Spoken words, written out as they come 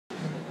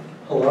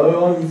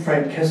Hello, I'm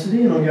Frank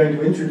Cassidy and I'm going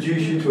to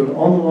introduce you to an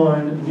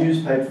online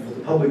newspaper for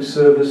the public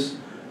service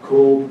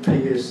called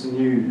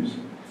PSNews.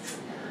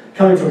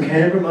 Coming from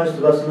Canberra, most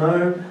of us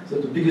know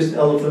that the biggest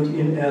elephant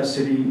in our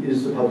city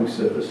is the public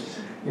service.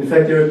 In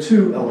fact, there are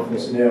two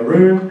elephants in our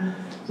room: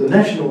 the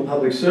National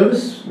Public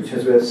Service, which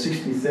has about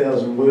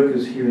 60,000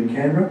 workers here in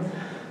Canberra,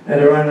 and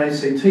our own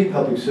ACT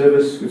Public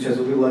Service, which has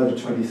a little over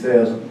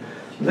 20,000.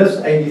 That's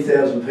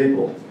 80,000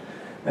 people.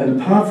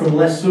 And apart from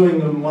lassoing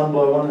them one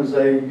by one as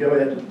they go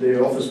out to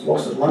their office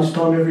blocks at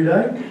lunchtime every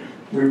day,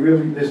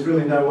 there's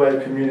really no way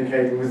of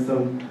communicating with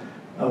them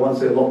once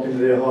they're locked into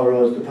their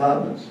high-rise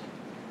departments.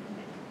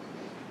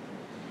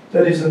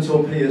 That is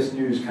until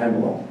PSNews came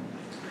along.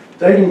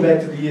 Dating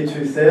back to the year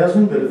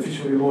 2000, but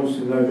officially launched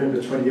in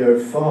November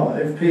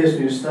 2005,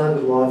 PSNews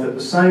started life at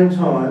the same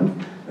time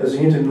as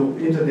the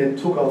internet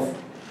took off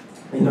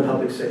in the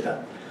public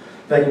sector.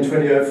 Back in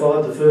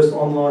 2005, the first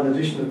online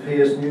edition of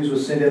PSNews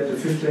was sent out to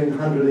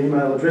 1,500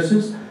 email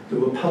addresses that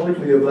were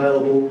publicly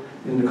available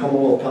in the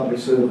Commonwealth Public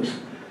Service.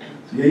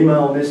 The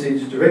email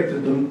message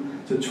directed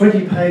them to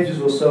 20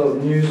 pages or so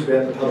of news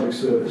about the public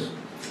service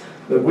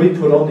that we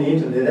put on the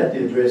internet at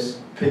the address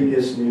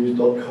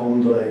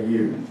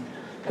psnews.com.au.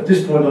 At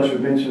this point, I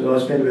should mention that I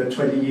spent about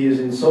 20 years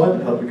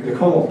inside the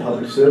Commonwealth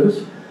Public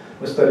Service.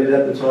 I studied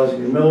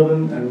advertising in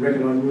Melbourne and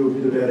reckon I knew a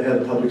bit about how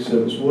the public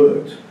service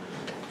worked.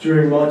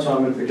 During my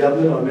time at the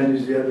government, I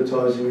managed the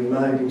advertising and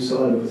marketing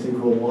side of a thing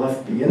called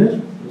Life Be In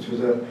It, which was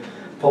a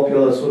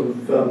popular sort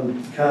of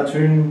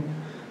cartoon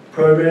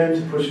program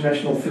to push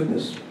national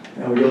fitness.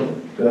 And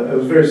it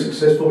was very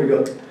successful. We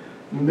got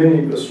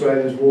many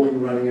Australians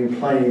walking, running and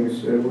playing,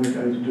 which they weren't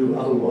going to do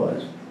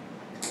otherwise.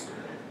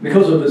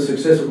 Because of the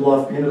success of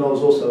Life Be In It, I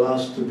was also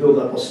asked to build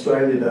up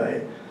Australia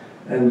Day.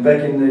 And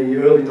back in the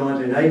early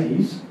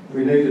 1980s,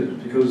 we needed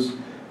it because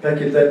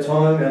back at that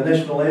time, our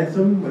national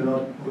anthem, when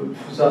I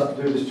was asked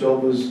to do this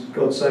job, was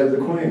God Save the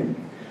Queen.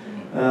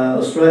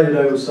 Australia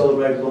Day was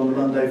celebrated on the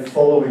Monday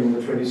following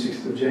the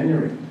 26th of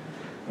January.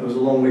 It was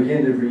a long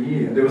weekend every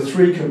year. There were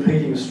 3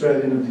 competing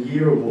Australian of the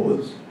Year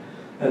awards,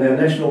 and our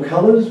national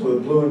colours were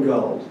blue and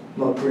gold,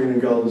 not green and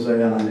gold as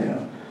they are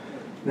now.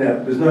 Now,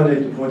 there's no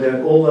need to point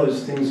out all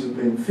those things have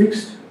been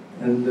fixed,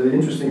 and the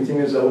interesting thing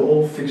is they were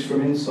all fixed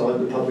from inside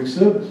the public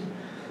service.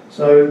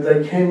 So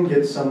they can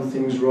get some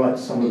things right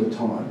some of the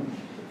time.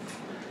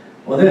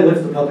 I then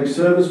left the public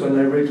service when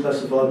they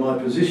reclassified my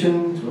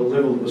position to a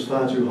level that was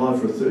far too high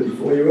for a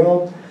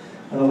 34-year-old,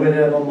 and I went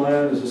out on my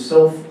own as a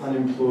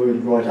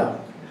self-unemployed writer.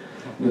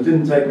 And it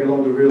didn't take me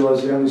long to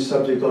realise the only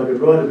subject I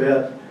could write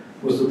about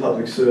was the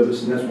public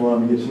service, and that's why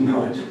I'm here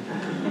tonight.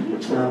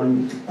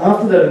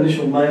 After that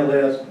initial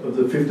mail-out of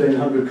the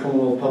 1,500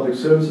 Commonwealth Public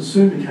Service, it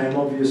soon became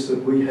obvious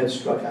that we had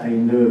struck a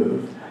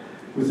nerve.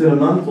 Within a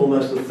month,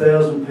 almost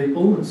 1,000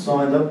 people had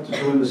signed up to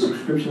join the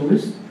subscription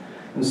list,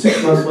 and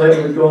 6 months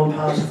later we'd gone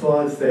past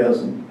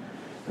 5,000,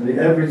 and the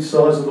average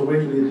size of the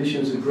weekly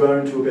editions had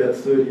grown to about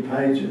 30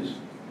 pages.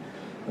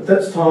 At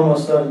that time I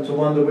started to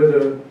wonder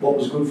whether what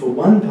was good for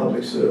one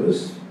public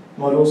service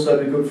might also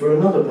be good for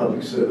another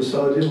public service,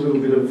 so I did a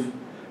little bit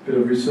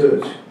of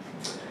research.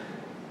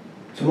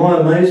 To my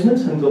amazement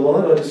and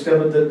delight, I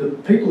discovered that the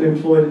people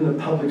employed in the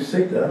public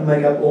sector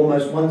make up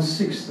almost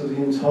 1/6 of the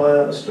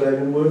entire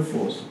Australian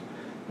workforce.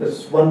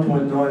 That's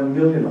 1.9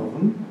 million of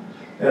them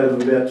out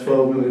of about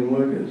 12 million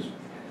workers.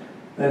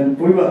 And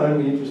we were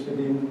only interested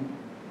in...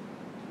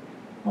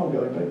 I'm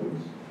going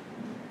backwards.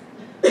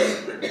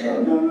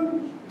 Oh, no.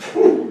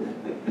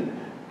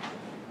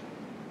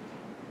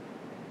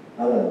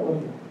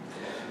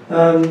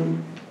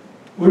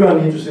 We were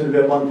only interested in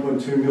about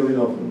 1.2 million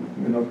of them.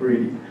 We're not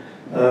greedy.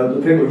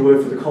 The people who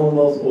work for the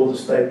Commonwealth or the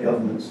state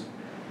governments.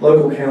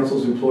 Local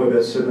councils employ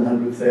about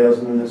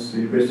 700,000, and that's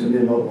the rest of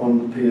them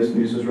on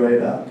PSNews'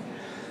 radar.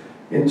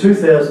 In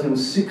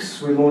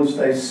 2006, we launched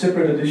a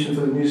separate edition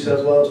for the New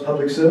South Wales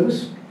Public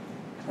Service,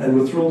 and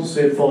we're thrilled to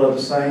see it follow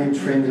the same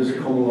trend as the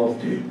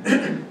Commonwealth did.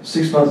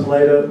 6 months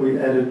later, we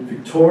added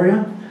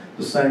Victoria,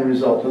 the same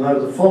result. And over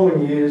the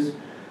following years,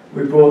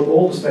 we brought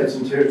all the states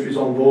and territories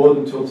on board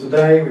until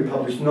today. We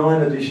published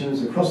 9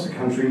 editions across the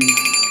country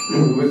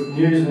with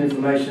news and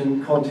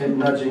information content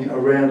nudging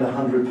around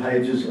 100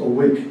 pages a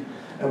week.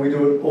 And we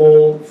do it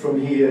all from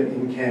here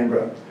in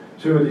Canberra.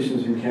 2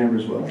 editions in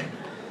Canberra as well.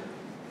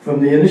 From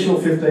the initial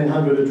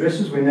 1,500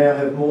 addresses, we now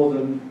have more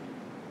than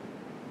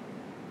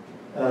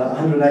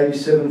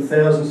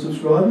 187,000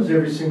 subscribers.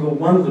 Every single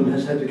one of them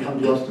has had to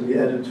come to us to be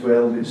added to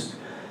our list.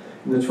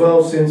 In the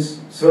 12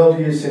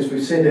 years since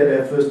we sent out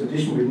our first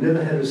edition, we've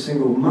never had a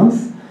single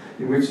month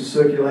in which the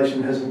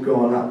circulation hasn't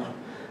gone up,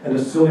 and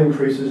it still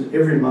increases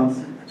every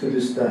month to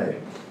this day.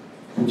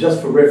 And just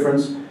for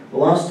reference, the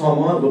last time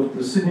I looked,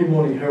 the Sydney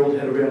Morning Herald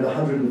had around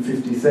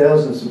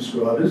 150,000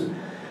 subscribers,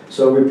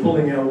 so we're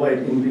pulling our weight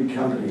in big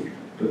company.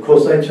 But of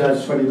course they charge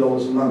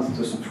 $20 a month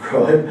to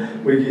subscribe.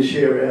 We can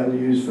share our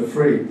news for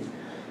free.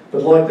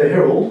 But like the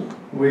Herald,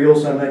 we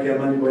also make our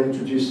money by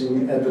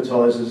introducing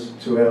advertisers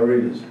to our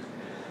readers.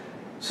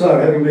 So,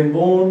 having been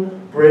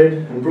born, bred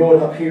and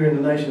brought up here in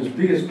the nation's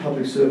biggest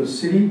public service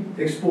city,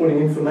 exporting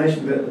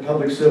information about the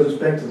public service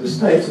back to the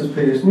States, as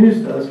PS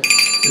News does,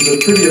 is a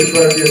pretty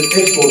appropriate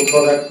export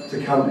product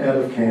to come out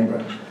of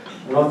Canberra.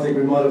 And I think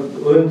we might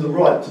have earned the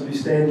right to be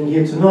standing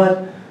here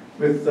tonight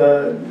with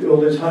all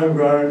these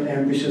homegrown,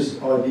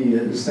 ambitious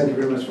ideas. Thank you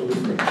very much for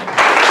listening.